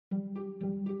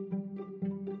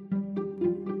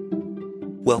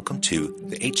Welcome to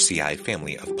the HCI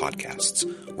family of podcasts.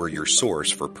 We're your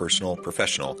source for personal,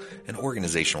 professional, and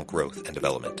organizational growth and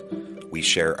development. We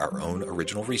share our own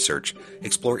original research,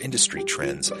 explore industry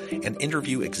trends, and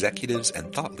interview executives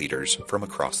and thought leaders from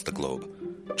across the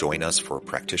globe. Join us for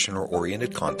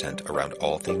practitioner-oriented content around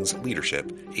all things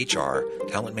leadership, HR,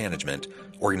 talent management,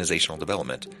 organizational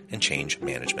development, and change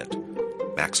management.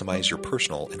 Maximize your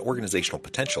personal and organizational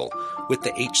potential with the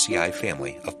HCI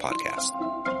family of podcasts.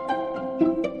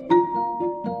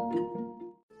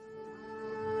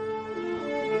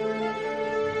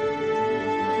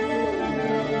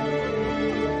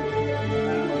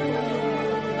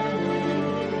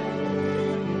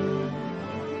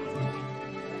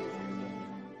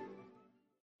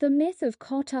 The myth of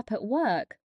caught up at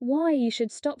work, why you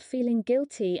should stop feeling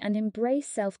guilty and embrace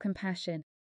self-compassion.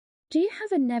 Do you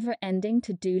have a never-ending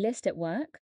to-do list at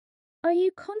work? Are you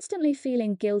constantly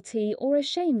feeling guilty or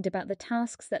ashamed about the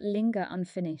tasks that linger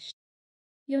unfinished?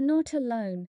 You're not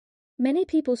alone. Many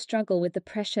people struggle with the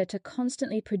pressure to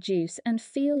constantly produce and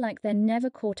feel like they're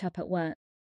never caught up at work.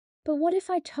 But what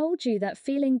if I told you that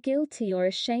feeling guilty or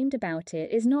ashamed about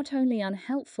it is not only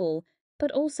unhelpful,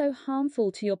 but also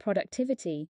harmful to your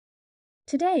productivity?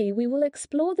 Today, we will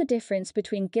explore the difference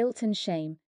between guilt and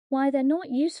shame, why they're not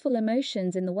useful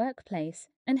emotions in the workplace,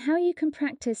 and how you can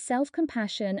practice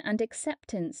self-compassion and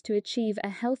acceptance to achieve a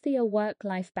healthier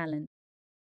work-life balance.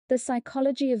 The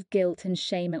psychology of guilt and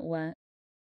shame at work.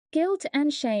 Guilt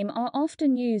and shame are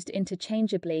often used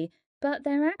interchangeably, but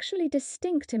they're actually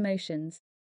distinct emotions.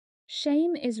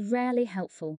 Shame is rarely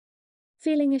helpful.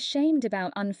 Feeling ashamed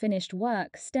about unfinished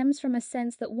work stems from a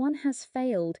sense that one has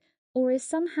failed or is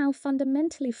somehow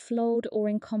fundamentally flawed or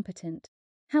incompetent.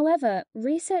 However,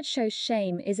 research shows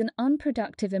shame is an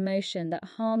unproductive emotion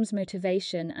that harms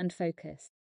motivation and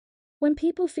focus. When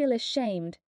people feel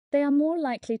ashamed, they are more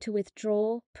likely to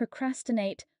withdraw,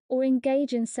 procrastinate, or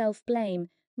engage in self-blame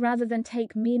rather than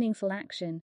take meaningful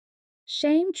action.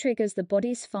 Shame triggers the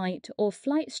body's fight or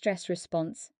flight stress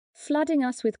response, flooding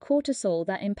us with cortisol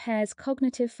that impairs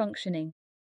cognitive functioning.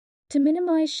 To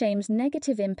minimize shame's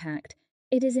negative impact,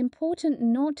 it is important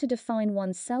not to define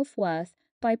one's self-worth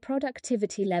by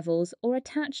productivity levels or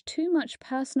attach too much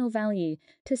personal value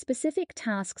to specific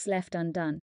tasks left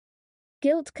undone.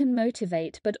 Guilt can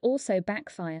motivate but also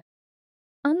backfire.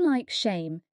 Unlike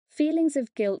shame, feelings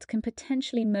of guilt can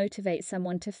potentially motivate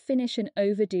someone to finish an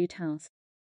overdue task.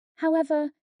 However,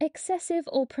 excessive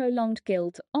or prolonged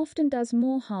guilt often does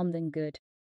more harm than good.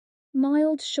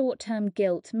 Mild short-term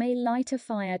guilt may light a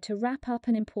fire to wrap up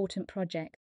an important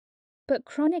project, but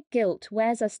chronic guilt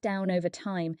wears us down over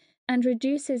time and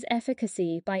reduces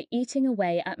efficacy by eating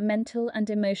away at mental and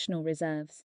emotional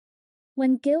reserves.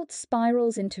 When guilt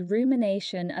spirals into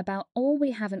rumination about all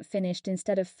we haven't finished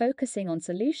instead of focusing on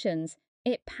solutions,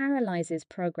 it paralyzes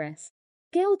progress.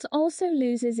 Guilt also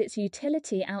loses its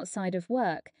utility outside of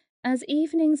work, as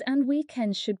evenings and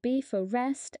weekends should be for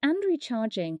rest and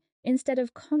recharging instead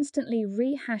of constantly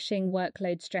rehashing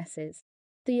workload stresses.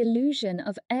 The illusion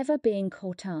of ever being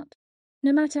caught up.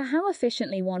 No matter how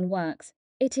efficiently one works,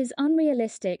 it is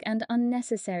unrealistic and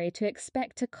unnecessary to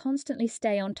expect to constantly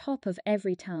stay on top of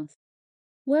every task.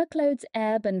 Workloads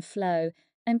ebb and flow,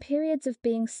 and periods of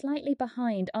being slightly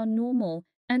behind are normal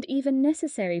and even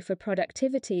necessary for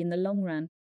productivity in the long run.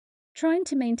 Trying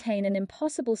to maintain an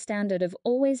impossible standard of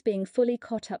always being fully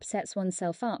caught up sets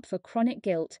oneself up for chronic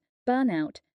guilt,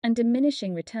 burnout, and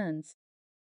diminishing returns.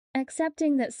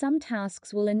 Accepting that some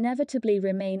tasks will inevitably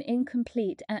remain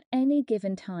incomplete at any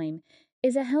given time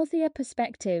is a healthier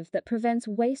perspective that prevents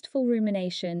wasteful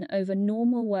rumination over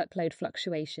normal workload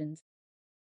fluctuations.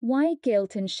 Why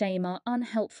guilt and shame are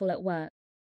unhelpful at work.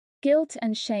 Guilt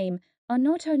and shame are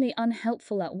not only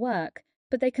unhelpful at work,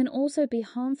 but they can also be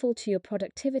harmful to your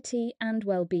productivity and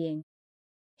well-being.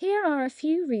 Here are a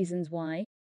few reasons why.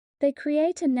 They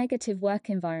create a negative work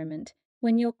environment.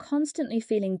 When you're constantly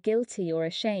feeling guilty or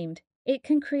ashamed, it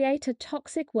can create a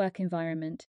toxic work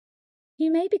environment.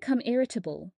 You may become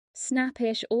irritable,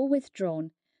 snappish, or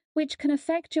withdrawn, which can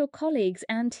affect your colleagues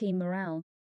and team morale.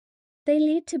 They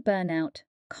lead to burnout.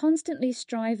 Constantly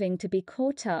striving to be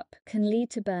caught up can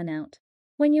lead to burnout.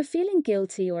 When you're feeling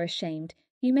guilty or ashamed,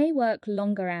 you may work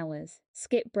longer hours,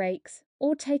 skip breaks,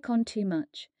 or take on too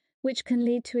much, which can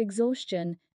lead to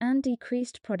exhaustion and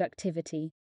decreased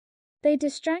productivity. They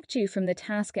distract you from the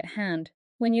task at hand.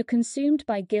 When you're consumed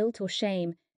by guilt or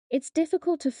shame, it's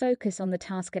difficult to focus on the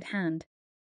task at hand.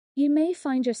 You may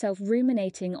find yourself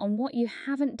ruminating on what you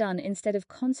haven't done instead of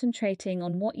concentrating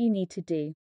on what you need to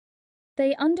do.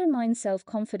 They undermine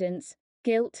self-confidence.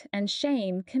 Guilt and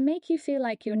shame can make you feel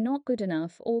like you're not good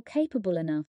enough or capable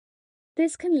enough.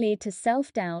 This can lead to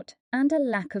self-doubt and a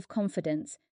lack of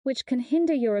confidence, which can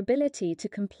hinder your ability to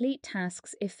complete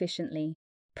tasks efficiently.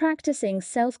 Practicing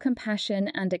self-compassion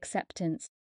and acceptance.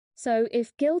 So,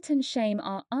 if guilt and shame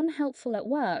are unhelpful at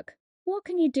work, what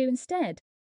can you do instead?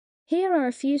 Here are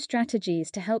a few strategies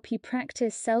to help you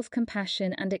practice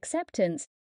self-compassion and acceptance.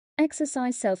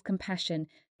 Exercise self-compassion.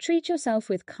 Treat yourself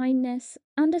with kindness,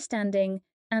 understanding,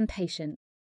 and patience.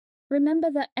 Remember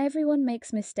that everyone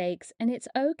makes mistakes and it's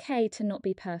okay to not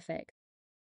be perfect.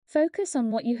 Focus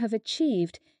on what you have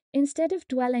achieved. Instead of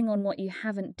dwelling on what you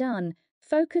haven't done,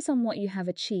 focus on what you have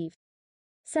achieved.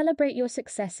 Celebrate your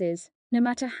successes, no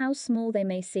matter how small they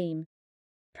may seem.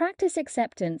 Practice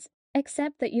acceptance.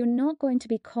 Accept that you're not going to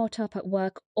be caught up at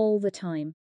work all the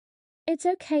time. It's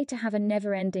okay to have a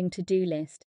never-ending to-do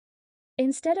list.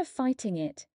 Instead of fighting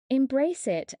it, embrace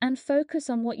it and focus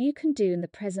on what you can do in the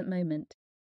present moment.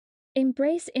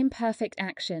 Embrace imperfect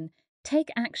action. Take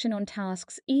action on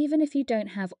tasks even if you don't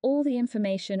have all the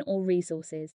information or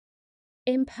resources.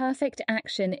 Imperfect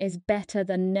action is better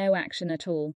than no action at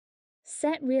all.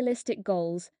 Set realistic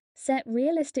goals. Set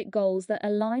realistic goals that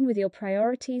align with your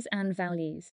priorities and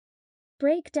values.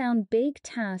 Break down big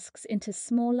tasks into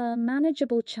smaller,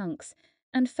 manageable chunks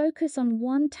and focus on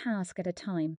one task at a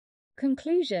time.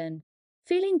 Conclusion.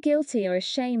 Feeling guilty or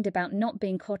ashamed about not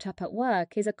being caught up at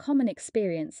work is a common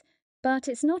experience, but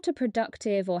it's not a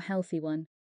productive or healthy one.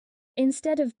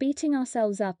 Instead of beating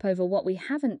ourselves up over what we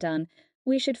haven't done,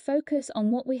 we should focus on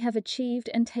what we have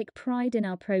achieved and take pride in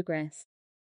our progress.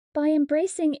 By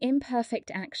embracing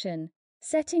imperfect action,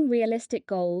 setting realistic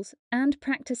goals, and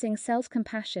practicing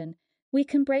self-compassion, we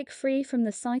can break free from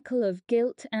the cycle of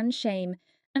guilt and shame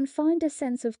and find a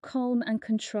sense of calm and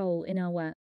control in our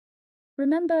work.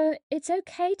 Remember, it's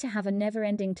okay to have a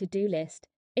never-ending to-do list.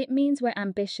 It means we're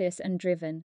ambitious and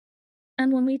driven.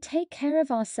 And when we take care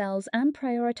of ourselves and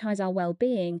prioritize our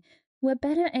well-being, we're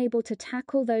better able to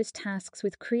tackle those tasks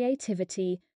with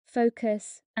creativity,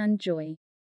 focus, and joy.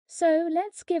 So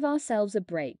let's give ourselves a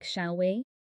break, shall we?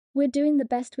 We're doing the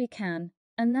best we can,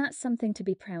 and that's something to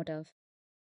be proud of.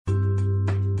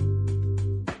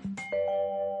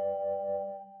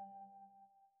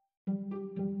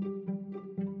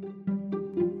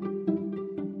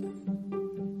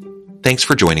 Thanks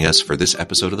for joining us for this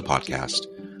episode of the podcast.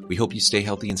 We hope you stay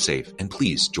healthy and safe, and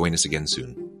please join us again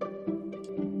soon.